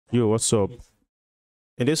Yo, what's up?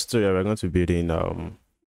 In this tutorial, we're going to be building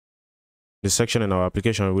the section in our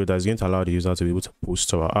application that is going to allow the user to be able to post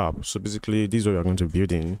to our app. So basically, this is what we're going to be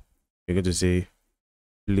building. You're going to say,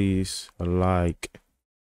 please like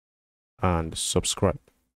and subscribe.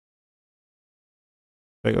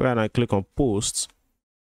 When I click on post,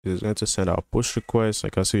 it's going to send our post request.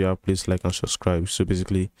 Like I see, you have please like and subscribe. So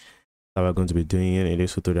basically, that we're going to be doing in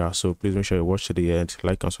this tutorial. So please make sure you watch to the end,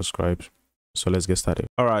 like and subscribe. So let's get started.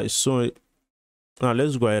 All right, so now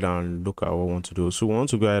let's go ahead and look at what we want to do. So we want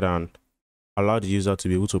to go ahead and allow the user to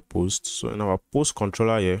be able to post. So in our post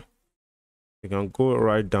controller here, we can go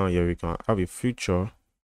right down here. We can have a feature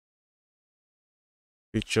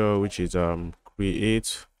which is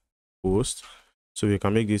create post. So we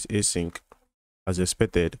can make this async as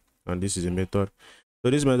expected, and this is a method.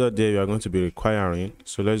 So this method there we are going to be requiring.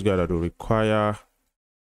 So let's go ahead and require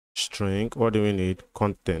string. What do we need?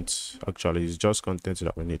 Content. Actually, it's just content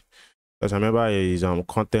that we need. Because remember, it is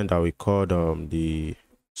content that we called the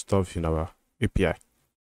stuff in our API.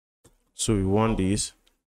 So we want this.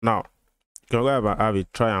 Now you can go ahead and have a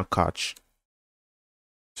try and catch.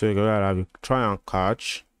 So you can go ahead and have a try and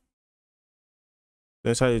catch.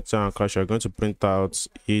 Inside the try and catch, you're going to print out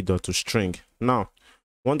a.toString. Now,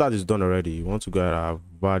 once that is done already, you want to go ahead and have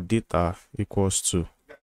var data equals to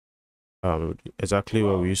exactly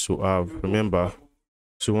what we used to have. Remember,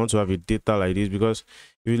 so we want to have a data like this, because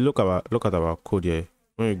if you look at our code here,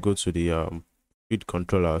 when we go to the feed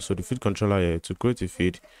controller, so the feed controller here, to create a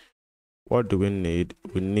feed, what do we need?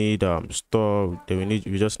 We need store. Then we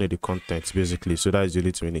just need the content basically. So that is the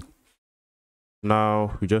little we need.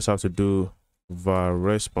 Now we just have to do var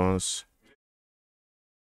response.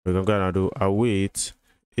 We're gonna do await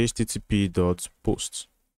http.post.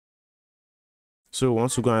 So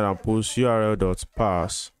once we go ahead and post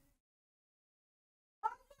url.parse.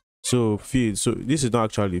 So field. So this is not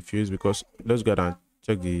actually fields, because let's go ahead and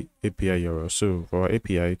check the API URL. So for our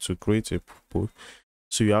API to create a post,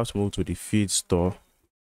 so you have to move to the feed store.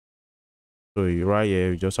 So right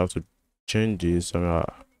here, you just have to change this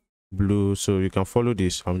blue, so you can follow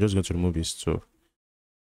this. I'm just going to remove this to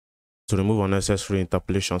remove unnecessary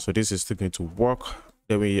interpolation. So this is still going to work.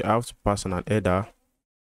 Then we have to pass in an header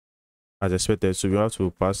as expected. So we have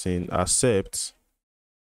to pass in accept.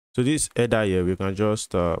 So this header here, we can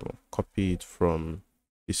just copy it from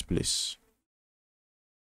this place.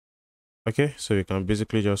 Okay, so you can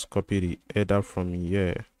basically just copy the header from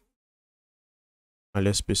here and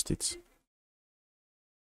let's paste it.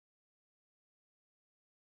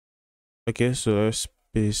 Okay, so let's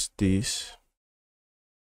paste this.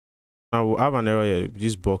 Now we'll have an error here,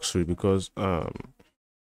 this box read, because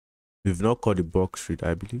we've not called the box read,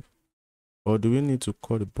 I believe. Or do we need to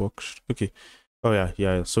call the box? Okay. Oh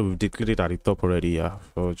yeah. So we've declared it at the top already. Yeah.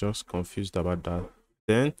 So just confused about that.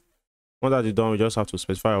 Then once that is done, we just have to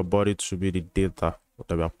specify our body to be the data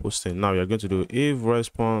that we are posting. Now we are going to do if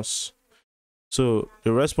response. So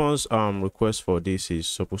the response request for this is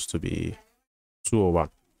supposed to be 201.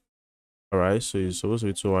 All right, so it's supposed to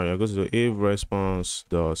be 201. You're going to do if response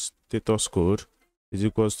the status code is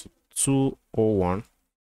equals to 201.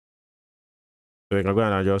 So we can go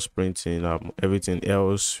ahead and just print in everything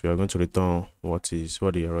else. We are going to return what the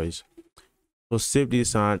error is. So save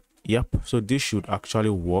this, and yep, so this should actually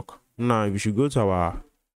work. Now we should go to our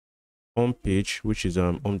home page, which is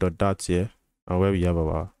home.dat here, and where we have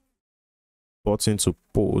our button to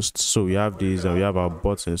post. So we have this and we have our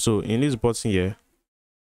button. So in this button here,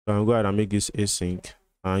 we can go ahead and make this async,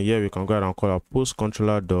 and here we can go ahead and call our post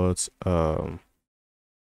controller dot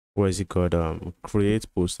what is it called, create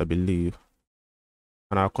post, I believe.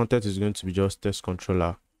 And our content is going to be just test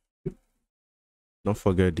controller. Don't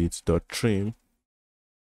forget it dot trim.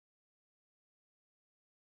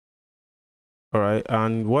 All right,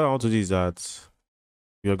 and what I want to do is that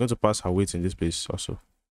we are going to pass await in this place also.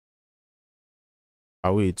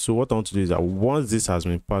 Await. So what I want to do is that once this has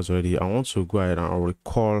been passed already, I want to go ahead and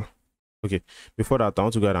recall. Okay, before that, I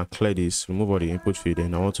want to go ahead and clear this, remove all the input field,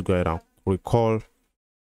 and I want to go ahead and recall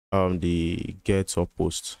the get or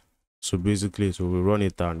post. So basically, so we run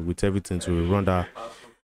it, and with everything, so we run that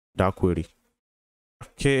query.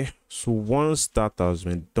 Okay, so once that has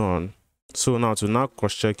been done, so now to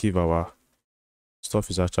cross check if our stuff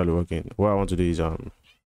is actually working, what I want to do is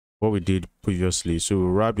what we did previously. So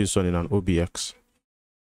we'll wrap this one in an OBX.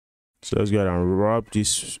 So let's go ahead and wrap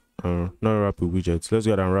this, not wrap it widgets. Let's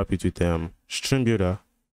go ahead and wrap it with stream builder.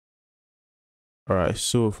 All right,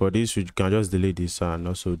 so for this we can just delete this and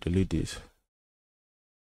also delete this.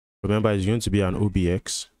 Remember, it's going to be an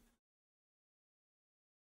OBX.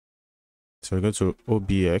 So we're going to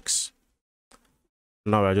OBX.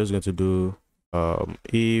 Now we're just going to do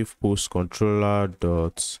if post controller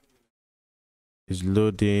dot is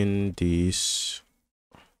loading this.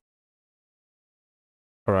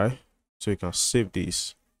 All right, so you can save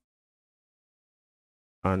this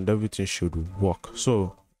and everything should work.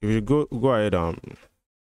 So if you go ahead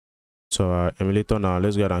to our emulator now,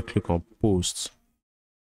 let's go ahead and click on post.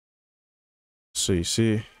 So you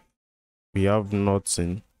see we have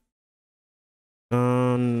nothing.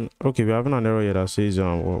 Okay, we're having an error here that says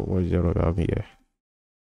what is the error we have here?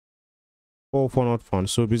 4 not found.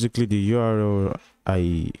 So basically the URL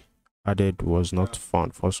I added was not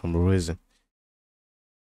found for some reason.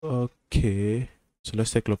 Okay, so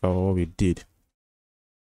let's take a look at what we did.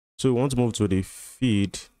 So we want to move to the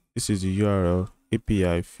feed. This is the URL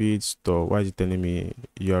API feed store. Why is it telling me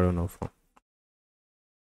URL not found?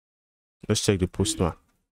 Let's check the post one.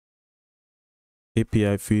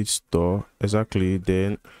 API feed store, exactly.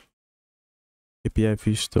 Then API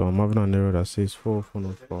feed store. I'm having an error that says 4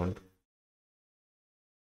 not found.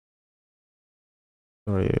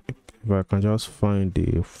 Sorry, if I can just find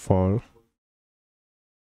the file.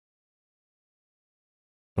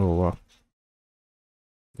 Oh wow,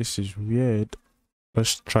 this is weird.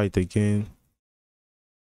 Let's try it again.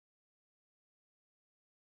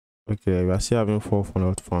 Okay, we are still having 4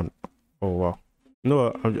 not found. Oh wow.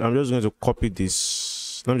 No, I'm just going to copy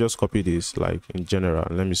this. Let me just copy this like in general.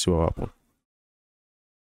 Let me see what happens.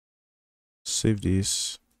 Save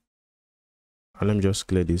this and let me just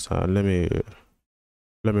clear this and let me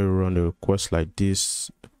run the request like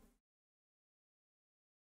this.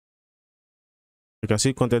 You can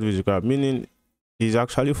see content visible, meaning it's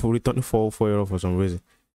actually for returning 4 error for some reason.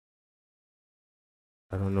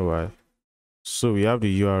 I don't know why. So we have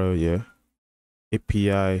the URL here,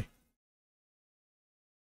 API,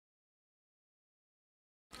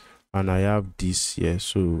 and I have this here.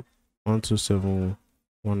 So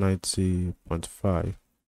 127.190.5.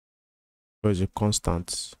 Where is a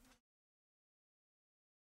constant?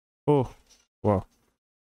 Oh wow.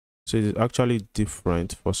 So it's actually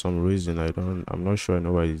different for some reason. I'm not sure I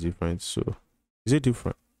know why it's different. So is it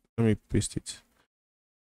different? Let me paste it.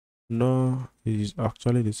 No, it is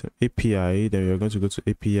actually the same. API, then we are going to go to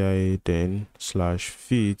API, then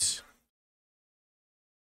 /feeds,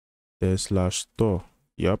 then /store.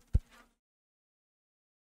 Yep.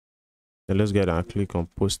 Then let's get and click on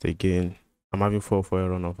post again. I'm having 4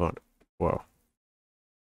 error not found. Wow.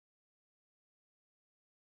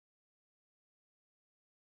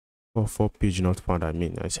 For page not found. I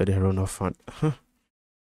mean, I said error not found.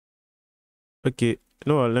 Okay,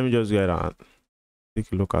 no, let me just get and take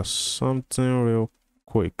a look at something real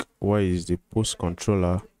quick. Why is the post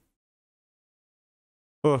controller?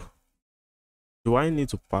 Oh, do I need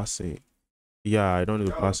to pass it? Yeah, I don't need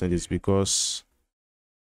to pass in this because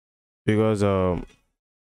I've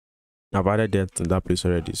added that in that place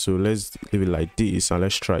already. So let's leave it like this and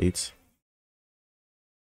let's try it.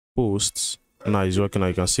 Posts. Now it's working. Now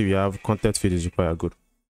you can see we have content feed is required. Good.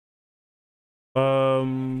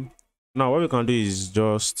 Now what we can do is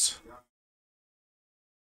just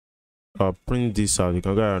print this out. You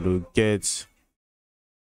can go ahead and get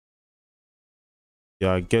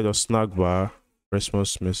a snack bar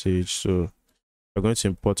response message. So we're going to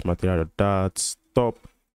import material that stop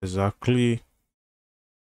exactly.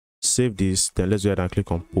 Save this, then let's go ahead and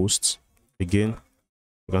click on post again.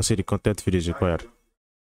 You can see the content feed is required.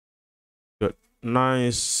 Good.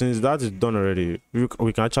 Nice. Since that is done already, we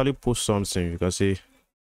can actually post something. You can say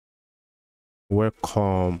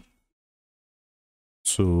welcome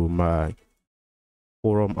to my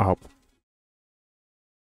forum app.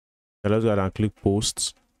 Then let's go ahead and click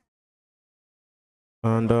post,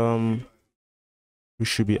 and we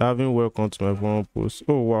should be having welcome to my forum post.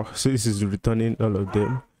 Oh wow, so this is returning all of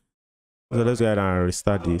them. So let's go ahead and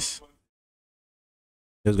restart this.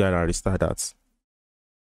 Let's go ahead and restart that.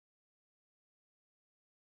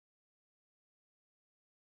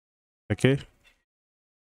 Okay.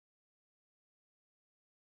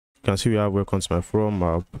 You can see we have welcome to my forum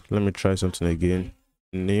app. Let me try something again.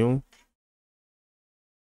 New.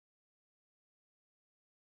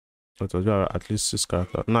 At least 6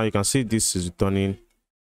 characters. Now you can see this is returning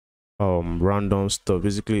random stuff.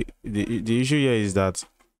 Basically, the issue here is that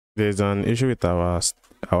there's an issue with our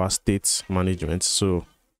state management. So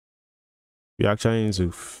we actually need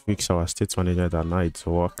to fix our state management and now it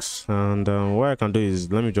works. And what I can do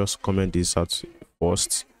is let me just comment this out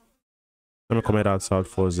first. Let me comment that out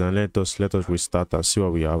first and let us restart and see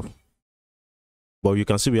what we have. But you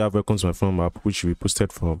can see we have welcome to my forum app, which we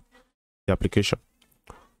posted from the application.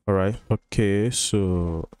 All right. Okay.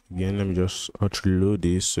 So again, let me just reload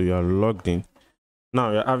this. So you are logged in.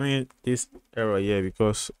 Now we're having this error here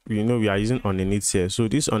because we are using underneath here. So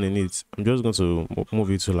this underneath, I'm just going to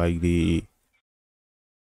move it to like the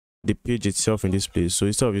page itself in this place. So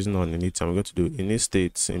instead of using underneath, I'm going to do init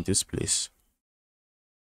state in this place.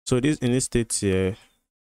 So this init state here,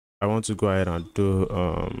 I want to go ahead and do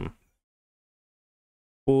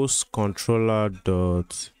post controller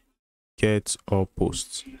dot get all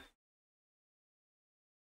posts.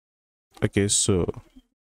 Okay, so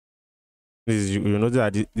this is, you notice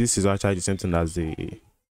that this is actually the same thing as the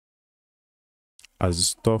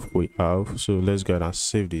stuff we have. So let's go ahead and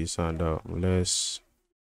save this, and let's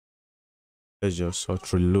just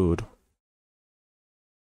sort reload.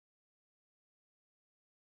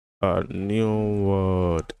 New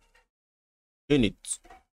word init.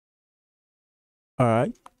 All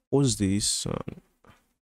right, what's this?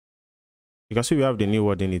 You can see we have the new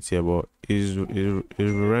word in it here, but is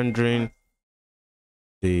rendering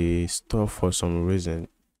the stuff for some reason,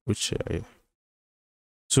 which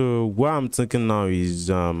so what I'm thinking now is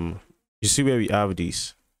you see where we have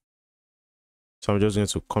this. So I'm just going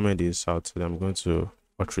to comment this out. Then I'm going to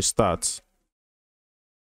restart.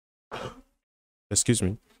 Excuse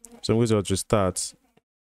me. So I'm going to restart.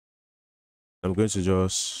 I'm going to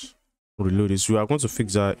just reload this. We are going to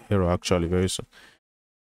fix that error actually very soon.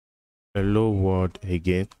 Hello world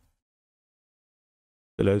again.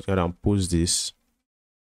 So let's go ahead and post this.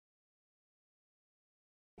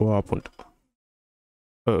 What happened?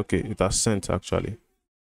 Oh, okay, it has sent actually,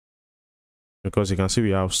 because you can see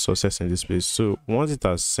we have success in this place. So once it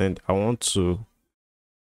has sent, I want to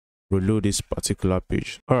reload this particular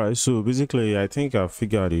page. All right, so basically I think I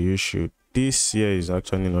figured out the issue. This here is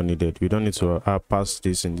actually not needed. We don't need to pass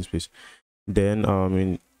this in this place.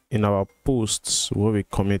 Then in our posts where we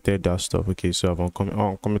committed that stuff, okay, so I've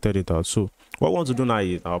uncommitted it out. So what I want to do now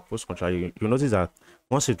is our post control. You notice that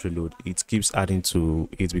once it reload, it keeps adding to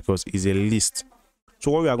it because it's a list.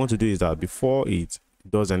 So what we are going to do is that before it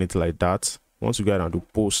does anything like that, once we go ahead and do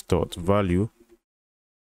post dot value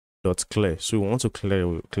dot clear, so we want to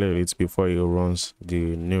clear it before it runs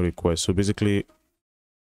the new request. So basically,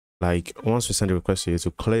 like once we send the request here,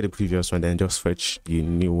 to clear the previous one, then just fetch the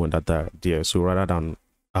new one that are there. So rather than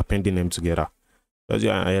appending them together, let's go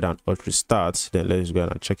ahead and restart. Then let's go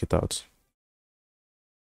ahead and check it out.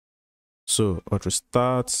 So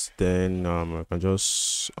restart, then I can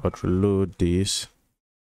just reload this.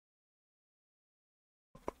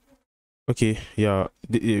 Okay, yeah,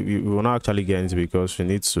 we will not actually get into, because we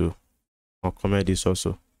need to comment this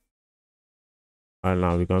also. And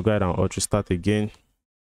now we can go ahead and restart again.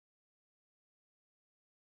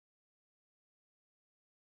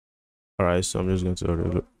 All right, so I'm just going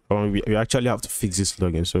to reload. We actually have to fix this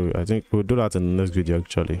login, so I think we'll do that in the next video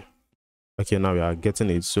actually. Okay, now we are getting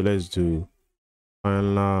it. So let's do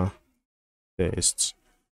final test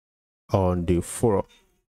on the forum.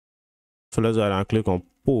 So let's go ahead and click on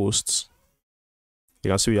posts. You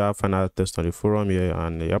can see we have final test on the forum here,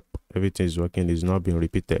 and yep, everything is working. It's not being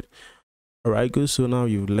repeated. All right, good. So now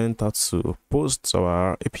you've learned how to post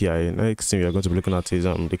our API. Next thing we are going to be looking at is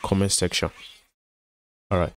the comment section.